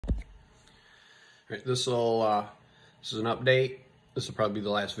Right, this is an update. This will probably be the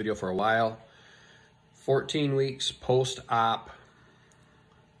last video for a while. 14 weeks post-op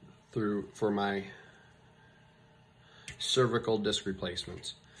for my cervical disc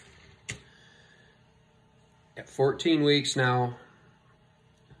replacements. At 14 weeks now,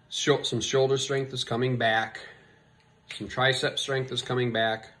 some shoulder strength is coming back. Some tricep strength is coming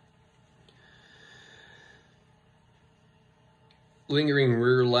back. Lingering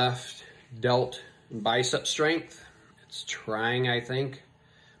rear left delt and bicep strength. It's trying, I think,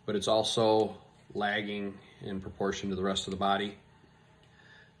 but it's also lagging in proportion to the rest of the body.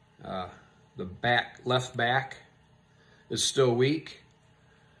 The left back is still weak,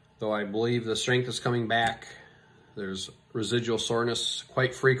 though I believe the strength is coming back. There's residual soreness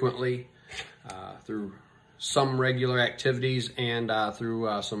quite frequently through some regular activities and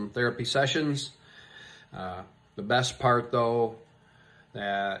through some therapy sessions. The best part, though,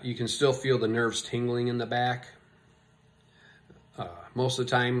 that you can still feel the nerves tingling in the back. Most of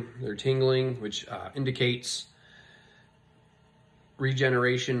the time they're tingling, which indicates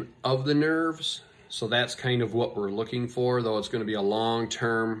regeneration of the nerves. So that's kind of what we're looking for, though it's going to be a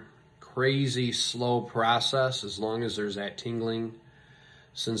long-term, crazy, slow process as long as there's that tingling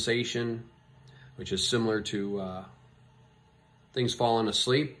sensation, which is similar to things falling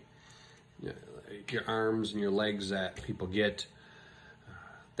asleep. Like your arms and your legs that people get.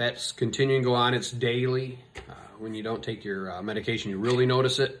 That's continuing to go on. It's daily. When you don't take your medication, you really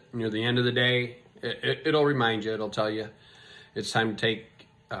notice it near the end of the day. It'll remind you. It'll tell you it's time to take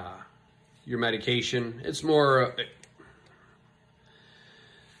your medication. It's more,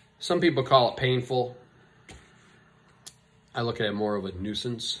 some people call it painful. I look at it more of a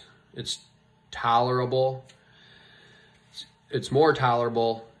nuisance. It's tolerable. It's more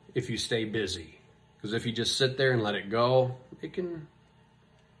tolerable if you stay busy. Because if you just sit there and let it go, it can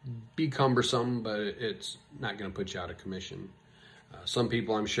be cumbersome, but it's not going to put you out of commission. Some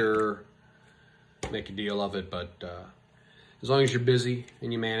people, I'm sure, make a deal of it, but as long as you're busy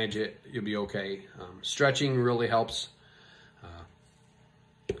and you manage it, you'll be okay. Stretching really helps.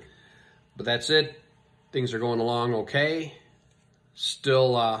 But that's it. Things are going along okay.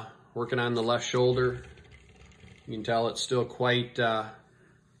 Still working on the left shoulder. You can tell it's still quite, I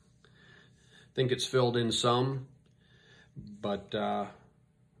think it's filled in some, but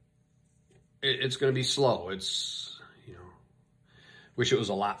it's going to be slow. It's, wish it was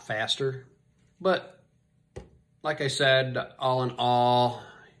a lot faster. But like I said, all in all,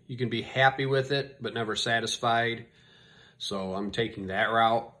 you can be happy with it, but never satisfied. So I'm taking that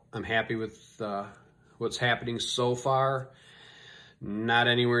route. I'm happy with what's happening so far. Not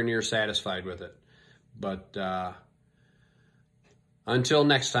anywhere near satisfied with it. But until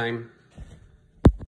next time,